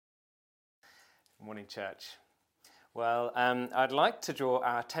Morning, church. Well, I'd like to draw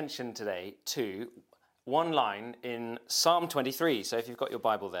our attention today to one line in Psalm 23. So if you've got your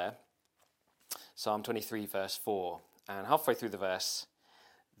Bible there, Psalm 23, verse 4. And halfway through the verse,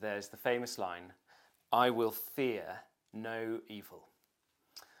 there's the famous line, I will fear no evil.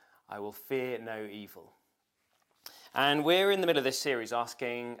 I will fear no evil. And we're in the middle of this series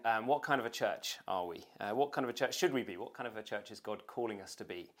asking, what kind of a church are we? What kind of a church should we be? What kind of a church is God calling us to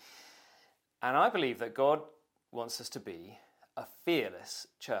be? And I believe that God wants us to be a fearless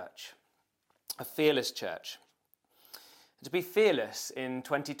church. A fearless church. To be fearless in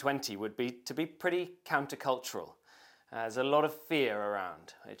 2020 would be to be pretty countercultural. There's a lot of fear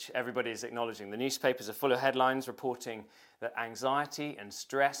around, which everybody is acknowledging. The newspapers are full of headlines reporting that anxiety and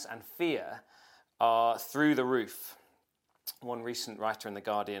stress and fear are through the roof. One recent writer in The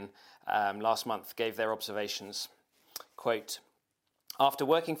Guardian last month gave their observations. Quote, after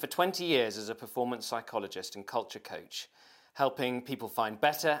working for 20 years as a performance psychologist and culture coach, helping people find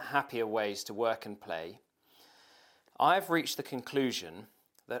better, happier ways to work and play, I've reached the conclusion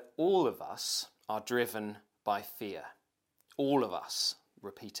that all of us are driven by fear. All of us,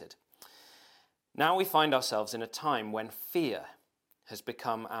 repeated. Now we find ourselves in a time when fear has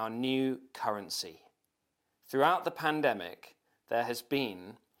become our new currency. Throughout the pandemic, there has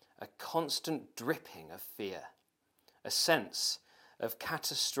been a constant dripping of fear, a sense of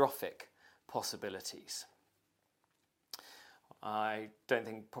catastrophic possibilities. I don't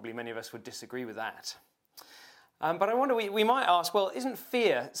think probably many of us would disagree with that. But I wonder, we might ask, well, isn't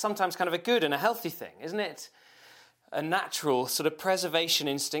fear sometimes kind of a good and a healthy thing? Isn't it a natural sort of preservation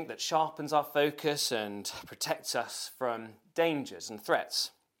instinct that sharpens our focus and protects us from dangers and threats?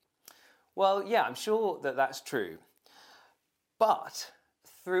 Well, yeah, I'm sure that that's true. But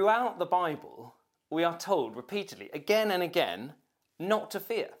throughout the Bible, we are told repeatedly, again and again, not to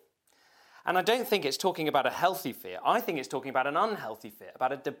fear. And I don't think it's talking about a healthy fear. I think it's talking about an unhealthy fear,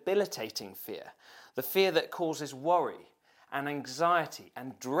 about a debilitating fear. The fear that causes worry and anxiety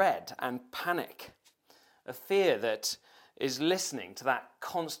and dread and panic. A fear that is listening to that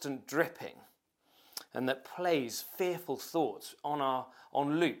constant dripping and that plays fearful thoughts on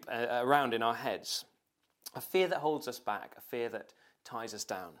loop around in our heads. A fear that holds us back, a fear that ties us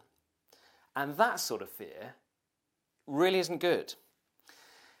down. And that sort of fear really isn't good.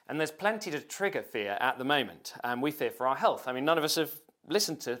 And there's plenty to trigger fear at the moment. We fear for our health. I mean, none of us have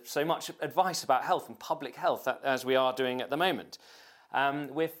listened to so much advice about health and public health as we are doing at the moment.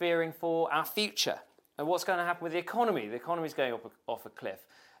 We're fearing for our future. And what's going to happen with the economy? The economy's going off a cliff.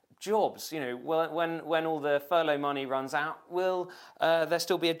 Jobs, when all the furlough money runs out, will there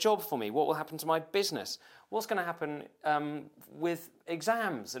still be a job for me? What will happen to my business? What's going to happen with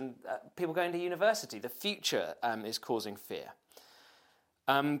exams and people going to university? The future is causing fear.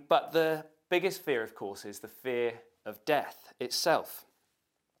 But the biggest fear, of course, is the fear of death itself.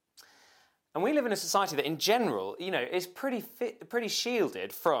 And we live in a society that, in general, is pretty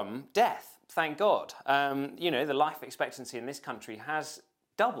shielded from death. Thank God. The life expectancy in this country has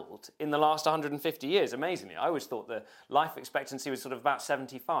doubled in the last 150 years, amazingly. I always thought the life expectancy was sort of about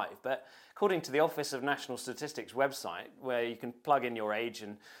 75, but according to the Office of National Statistics website, where you can plug in your age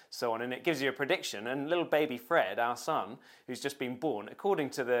and so on, and it gives you a prediction, and little baby Fred, our son, who's just been born, according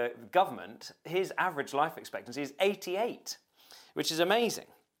to the government, his average life expectancy is 88, which is amazing.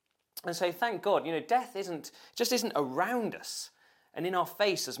 And so thank God, death isn't around us and in our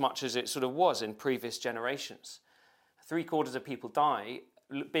face as much as it sort of was in previous generations. 3/4 of people die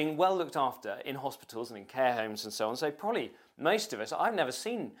being well looked after in hospitals and in care homes and so on. So probably most of us, I've never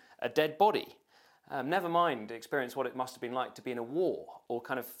seen a dead body. Never mind experience what it must have been like to be in a war or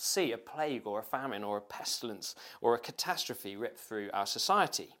kind of see a plague or a famine or a pestilence or a catastrophe rip through our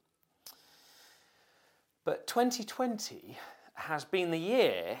society. But 2020 has been the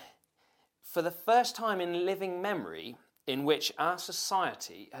year, for the first time in living memory, in which our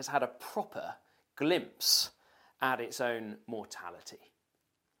society has had a proper glimpse at its own mortality.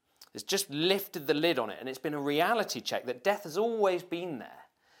 It's just lifted the lid on it, and it's been a reality check that death has always been there.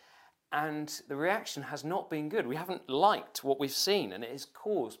 And the reaction has not been good. We haven't liked what we've seen, and it has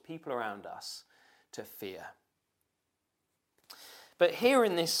caused people around us to fear. But here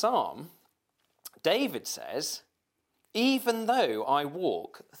in this psalm, David says, even though I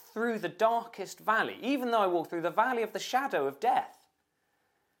walk through the darkest valley, even though I walk through the valley of the shadow of death,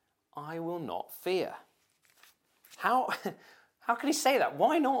 I will not fear. How can he say that?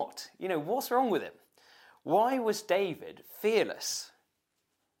 Why not? What's wrong with him? Why was David fearless?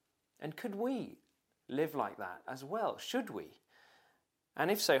 And could we live like that as well? Should we?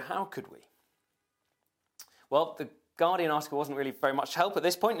 And if so, how could we? Well, the Guardian article wasn't really very much help at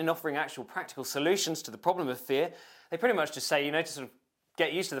this point in offering actual practical solutions to the problem of fear. They pretty much just say, to sort of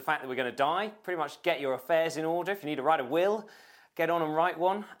get used to the fact that we're going to die, pretty much get your affairs in order. If you need to write a will, get on and write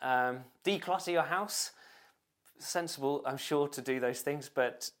one. Declutter your house. Sensible, I'm sure, to do those things,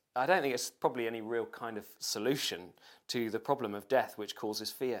 but I don't think it's probably any real kind of solution to the problem of death which causes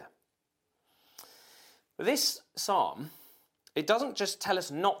fear. But this psalm, it doesn't just tell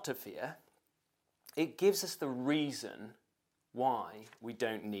us not to fear, it gives us the reason why we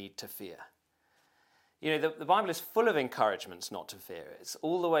don't need to fear. The Bible is full of encouragements not to fear. It's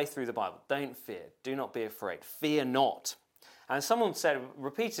all the way through the Bible. Don't fear. Do not be afraid. Fear not. And someone said,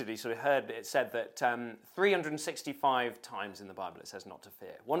 repeatedly sort of heard it said that 365 times in the Bible it says not to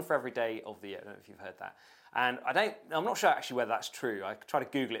fear. One for every day of the year. I don't know if you've heard that. And I'm not sure actually whether that's true. I tried to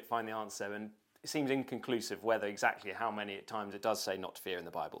Google it, find the answer, and it seems inconclusive whether exactly how many times it does say not to fear in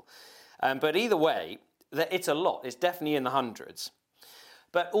the Bible. But either way, it's a lot. It's definitely in the hundreds.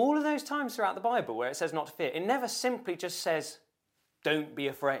 But all of those times throughout the Bible where it says not to fear, it never simply just says, don't be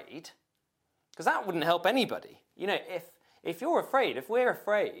afraid. Because that wouldn't help anybody. If you're afraid, if we're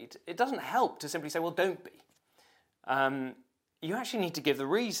afraid, it doesn't help to simply say, well, don't be. You actually need to give the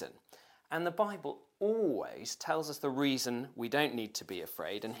reason. And the Bible always tells us the reason we don't need to be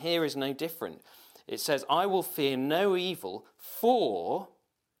afraid. And here is no different. It says, I will fear no evil, for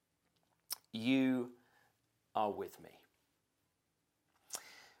you are with me.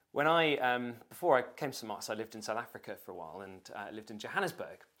 When before I came to St. Mark's, I lived in South Africa for a while and lived in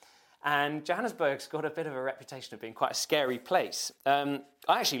Johannesburg. And Johannesburg's got a bit of a reputation of being quite a scary place. I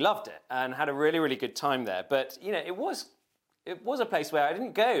actually loved it and had a really, really good time there. But, it was a place where I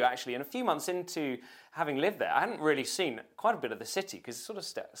didn't go, actually. And a few months into having lived there, I hadn't really seen quite a bit of the city because it sort of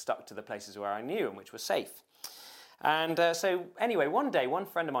stuck to the places where I knew and which were safe. And so anyway, one day, one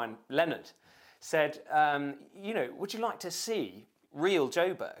friend of mine, Leonard, said, would you like to see real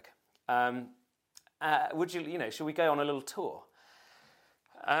Joburg? Should we go on a little tour?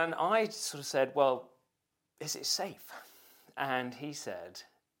 And I sort of said, well, is it safe? And he said,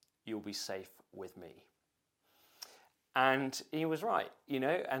 you'll be safe with me. And he was right,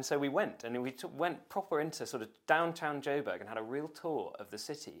 and so we went, and we went proper into sort of downtown Joburg and had a real tour of the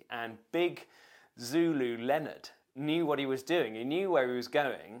city. And big Zulu Leonard knew what he was doing. He knew where he was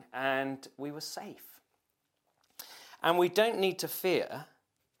going, and we were safe. And we don't need to fear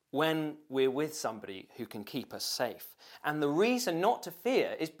when we're with somebody who can keep us safe. And the reason not to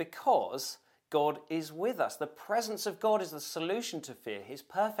fear is because God is with us. The presence of God is the solution to fear. His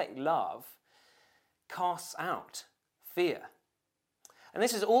perfect love casts out fear. And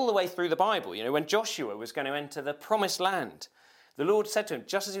this is all the way through the Bible. When Joshua was going to enter the promised land, the Lord said to him,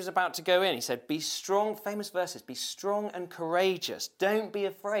 just as he was about to go in, he said, be strong, famous verses, be strong and courageous. Don't be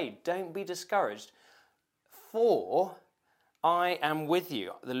afraid. Don't be discouraged. For I am with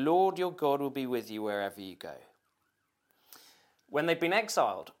you. The Lord your God will be with you wherever you go. When they'd been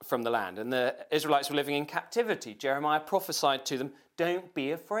exiled from the land and the Israelites were living in captivity, Jeremiah prophesied to them, don't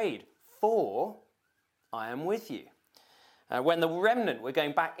be afraid, for I am with you. When the remnant were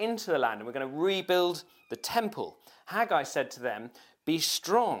going back into the land and we're going to rebuild the temple, Haggai said to them, be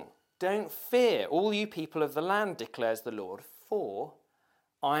strong, don't fear, all you people of the land, declares the Lord, for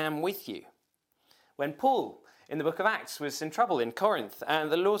I am with you. When Paul, in the book of Acts, was in trouble in Corinth, and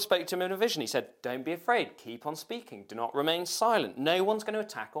the Lord spoke to him in a vision, he said, don't be afraid, keep on speaking, do not remain silent, no one's going to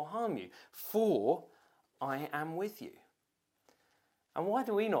attack or harm you, for I am with you. And why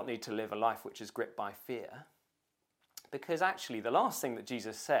do we not need to live a life which is gripped by fear? Because actually the last thing that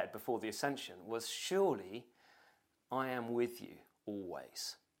Jesus said before the ascension was, surely I am with you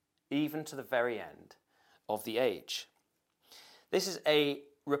always, even to the very end of the age. This is a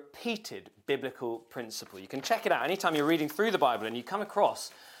repeated biblical principle. You can check it out anytime you're reading through the Bible and you come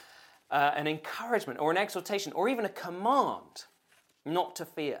across an encouragement or an exhortation or even a command not to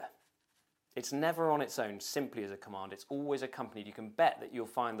fear. It's never on its own simply as a command. It's always accompanied. You can bet that you'll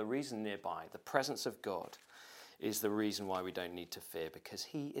find the reason nearby. The presence of God is the reason why we don't need to fear, because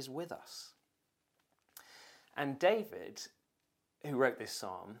he is with us. And David, who wrote this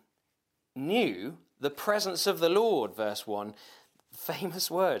psalm, knew the presence of the Lord, verse 1, famous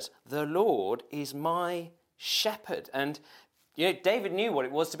words, the Lord is my shepherd. And David knew what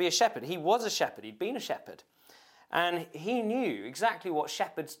it was to be a shepherd. He was a shepherd. He'd been a shepherd. And he knew exactly what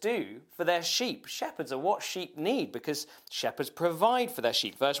shepherds do for their sheep. Shepherds are what sheep need because shepherds provide for their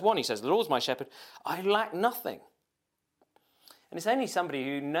sheep. Verse 1, he says, the Lord's my shepherd, I lack nothing. And it's only somebody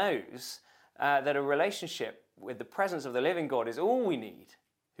who knows that a relationship with the presence of the living God is all we need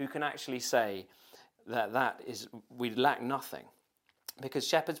who can actually say that we lack nothing. because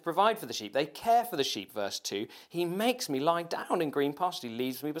shepherds provide for the sheep. They care for the sheep, verse 2. He makes me lie down in green pastures. He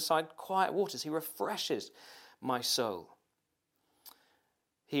leads me beside quiet waters. He refreshes my soul.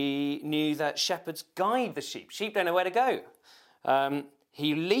 He knew that shepherds guide the sheep. Sheep don't know where to go.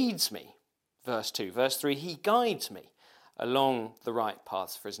 He leads me, verse 2. Verse 3, he guides me along the right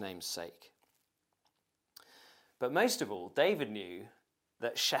paths for his name's sake. But most of all, David knew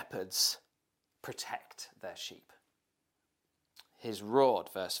that shepherds protect their sheep. His rod,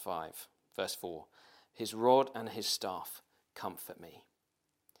 verse 4, his rod and his staff comfort me.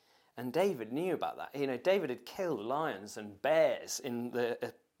 And David knew about that. You know, David had killed lions and bears in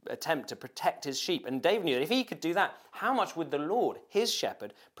the attempt to protect his sheep. And David knew that if he could do that, how much would the Lord, his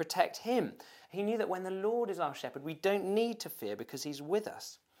shepherd, protect him? He knew that when the Lord is our shepherd, we don't need to fear because he's with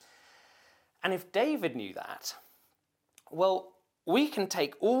us. And if David knew that, well, we can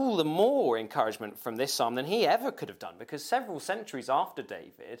take all the more encouragement from this psalm than he ever could have done, because several centuries after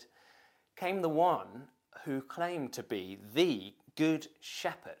David came the one who claimed to be the good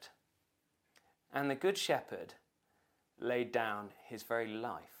shepherd. And the good shepherd laid down his very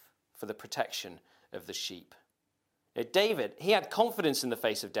life for the protection of the sheep. David, he had confidence in the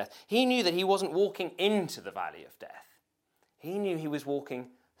face of death. He knew that he wasn't walking into the valley of death. He knew he was walking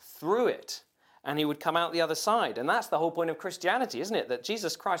through it, and he would come out the other side. And that's the whole point of Christianity, isn't it? That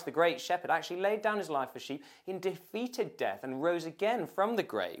Jesus Christ, the great shepherd, actually laid down his life for sheep. He defeated death and rose again from the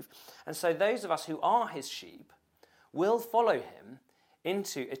grave. And so those of us who are his sheep will follow him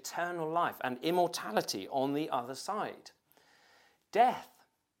into eternal life and immortality on the other side. Death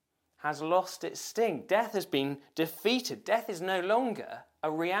has lost its sting. Death has been defeated. Death is no longer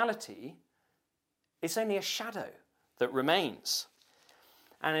a reality. It's only a shadow that remains.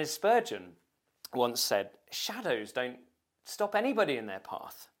 And as Spurgeon once said, shadows don't stop anybody in their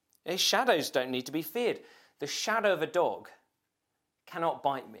path. Shadows don't need to be feared. The shadow of a dog cannot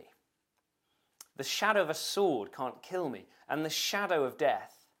bite me. The shadow of a sword can't kill me. And the shadow of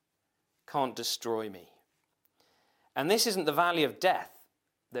death can't destroy me. And this isn't the valley of death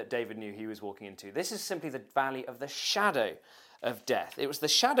that David knew he was walking into. This is simply the valley of the shadow of death. It was the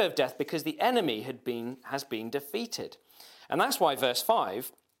shadow of death because the enemy has been defeated. And that's why verse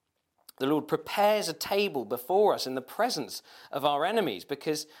 5, the Lord prepares a table before us in the presence of our enemies,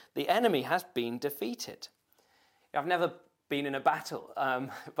 because the enemy has been defeated. I've never been in a battle,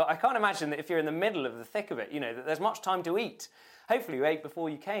 but I can't imagine that if you're in the middle of the thick of it, that there's much time to eat. Hopefully you ate before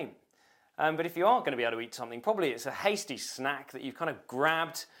you came. But if you aren't going to be able to eat something, probably it's a hasty snack that you've kind of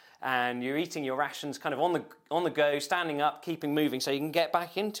grabbed and you're eating your rations kind of on the go, standing up, keeping moving so you can get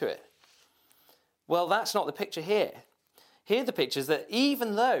back into it. Well, that's not the picture here. Here the picture is that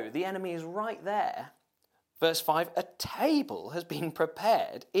even though the enemy is right there, verse 5, a table has been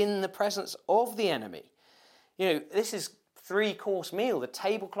prepared in the presence of the enemy. This is 3-course meal. The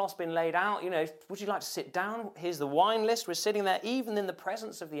tablecloth's been laid out. Would you like to sit down? Here's the wine list. We're sitting there even in the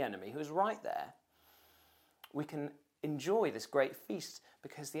presence of the enemy who's right there. We can enjoy this great feast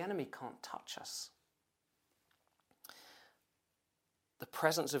because the enemy can't touch us. The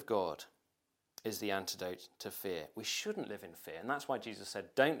presence of God is the antidote to fear. We shouldn't live in fear, and that's why Jesus said,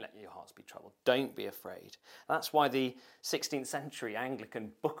 don't let your hearts be troubled. Don't be afraid. That's why the 16th century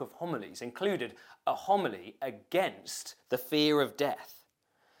Anglican Book of Homilies included a homily against the fear of death.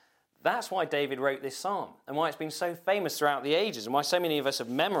 That's why David wrote this psalm, and why it's been so famous throughout the ages, and why so many of us have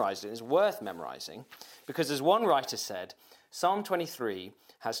memorized it. It's worth memorizing, because as one writer said, Psalm 23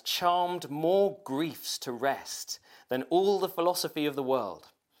 has charmed more griefs to rest than all the philosophy of the world.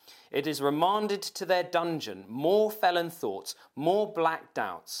 It is remanded to their dungeon more felon thoughts, more black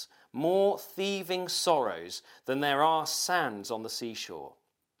doubts, more thieving sorrows than there are sands on the seashore.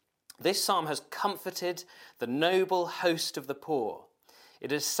 This psalm has comforted the noble host of the poor.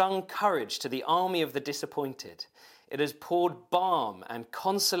 It has sung courage to the army of the disappointed. It has poured balm and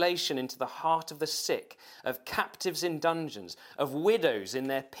consolation into the heart of the sick, of captives in dungeons, of widows in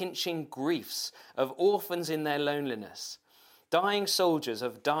their pinching griefs, of orphans in their loneliness. Dying soldiers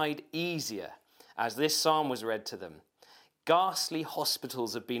have died easier as this psalm was read to them. Ghastly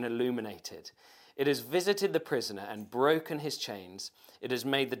hospitals have been illuminated. It has visited the prisoner and broken his chains. It has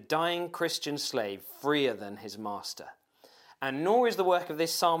made the dying Christian slave freer than his master. And nor is the work of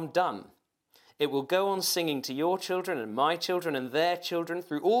this psalm done. It will go on singing to your children and my children and their children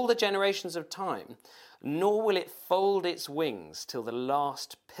through all the generations of time, nor will it fold its wings till the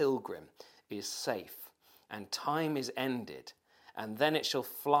last pilgrim is safe and time is ended. And then it shall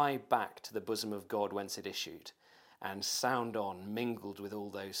fly back to the bosom of God whence it issued, and sound on, mingled with all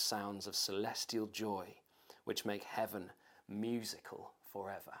those sounds of celestial joy, which make heaven musical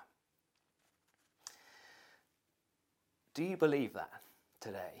forever. Do you believe that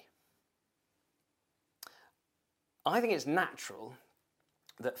today? I think it's natural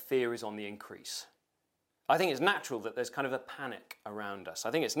that fear is on the increase. I think it's natural that there's kind of a panic around us.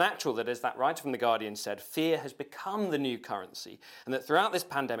 I think it's natural that, as that writer from The Guardian said, fear has become the new currency, and that throughout this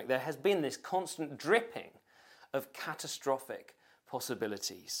pandemic there has been this constant dripping of catastrophic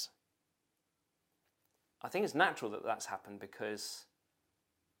possibilities. I think it's natural that that's happened because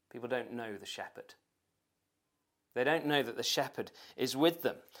people don't know the shepherd. They don't know that the shepherd is with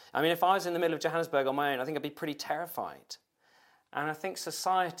them. I mean, if I was in the middle of Johannesburg on my own, I think I'd be pretty terrified. And I think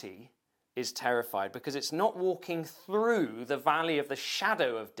society is terrified because it's not walking through the valley of the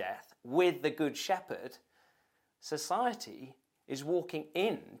shadow of death with the good shepherd. Society is walking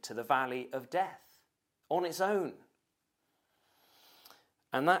into the valley of death on its own.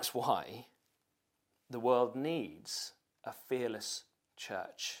 And that's why the world needs a fearless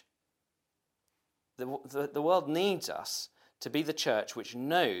church. The world needs us to be the church which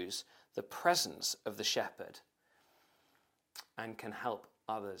knows the presence of the shepherd and can help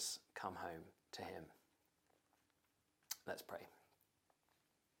others come home to him. Let's pray.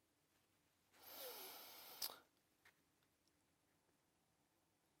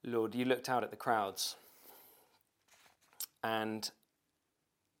 Lord, you looked out at the crowds and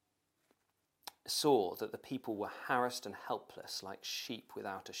saw that the people were harassed and helpless like sheep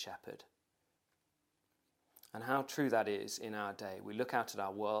without a shepherd. And how true that is in our day. We look out at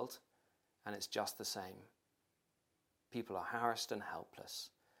our world and it's just the same. People are harassed and helpless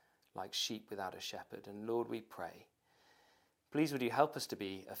like sheep without a shepherd. And Lord, we pray, please would you help us to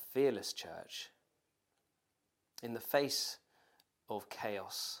be a fearless church in the face of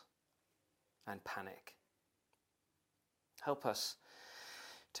chaos and panic. Help us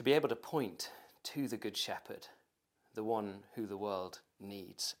to be able to point to the Good Shepherd, the one who the world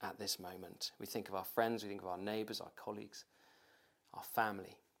needs at this moment. We think of our friends, we think of our neighbours, our colleagues, our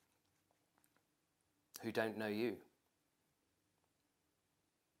family, who don't know you.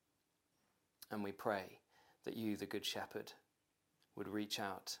 And we pray that you, the Good Shepherd, would reach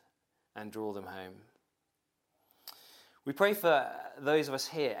out and draw them home. We pray for those of us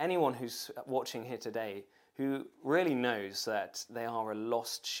here, anyone who's watching here today, who really knows that they are a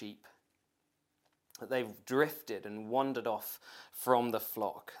lost sheep, that they've drifted and wandered off from the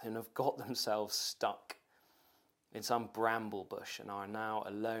flock and have got themselves stuck in some bramble bush and are now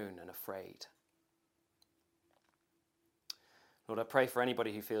alone and afraid. Lord, I pray for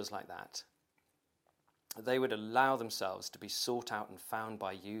anybody who feels like that they would allow themselves to be sought out and found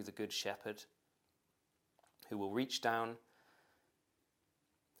by you, the Good Shepherd, who will reach down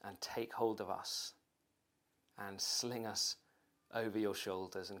and take hold of us and sling us over your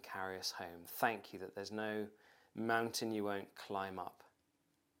shoulders and carry us home. Thank you that there's no mountain you won't climb up,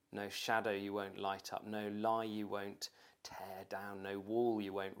 no shadow you won't light up, no lie you won't tear down, no wall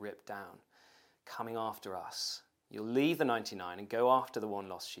you won't rip down. Coming after us, you'll leave the 99 and go after the one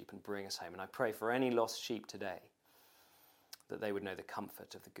lost sheep and bring us home. And I pray for any lost sheep today that they would know the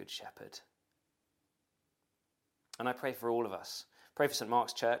comfort of the Good Shepherd. And I pray for all of us. Pray for St.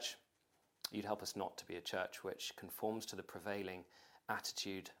 Mark's Church. You'd help us not to be a church which conforms to the prevailing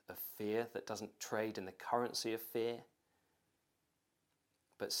attitude of fear, that doesn't trade in the currency of fear,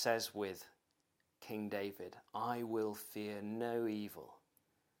 but says with King David, I will fear no evil,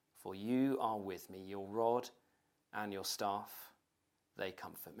 for you are with me, your rod and your staff, they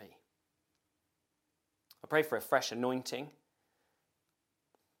comfort me. I pray for a fresh anointing.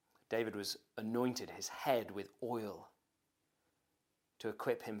 David was anointed his head with oil to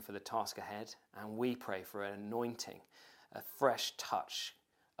equip him for the task ahead, and we pray for an anointing, a fresh touch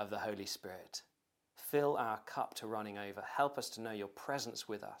of the Holy Spirit. Fill our cup to running over. Help us to know your presence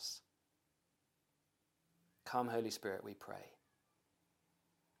with us. Come, Holy Spirit, we pray.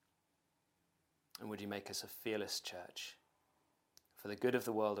 And would you make us a fearless church for the good of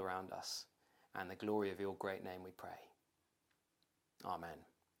the world around us and the glory of your great name, we pray. Amen.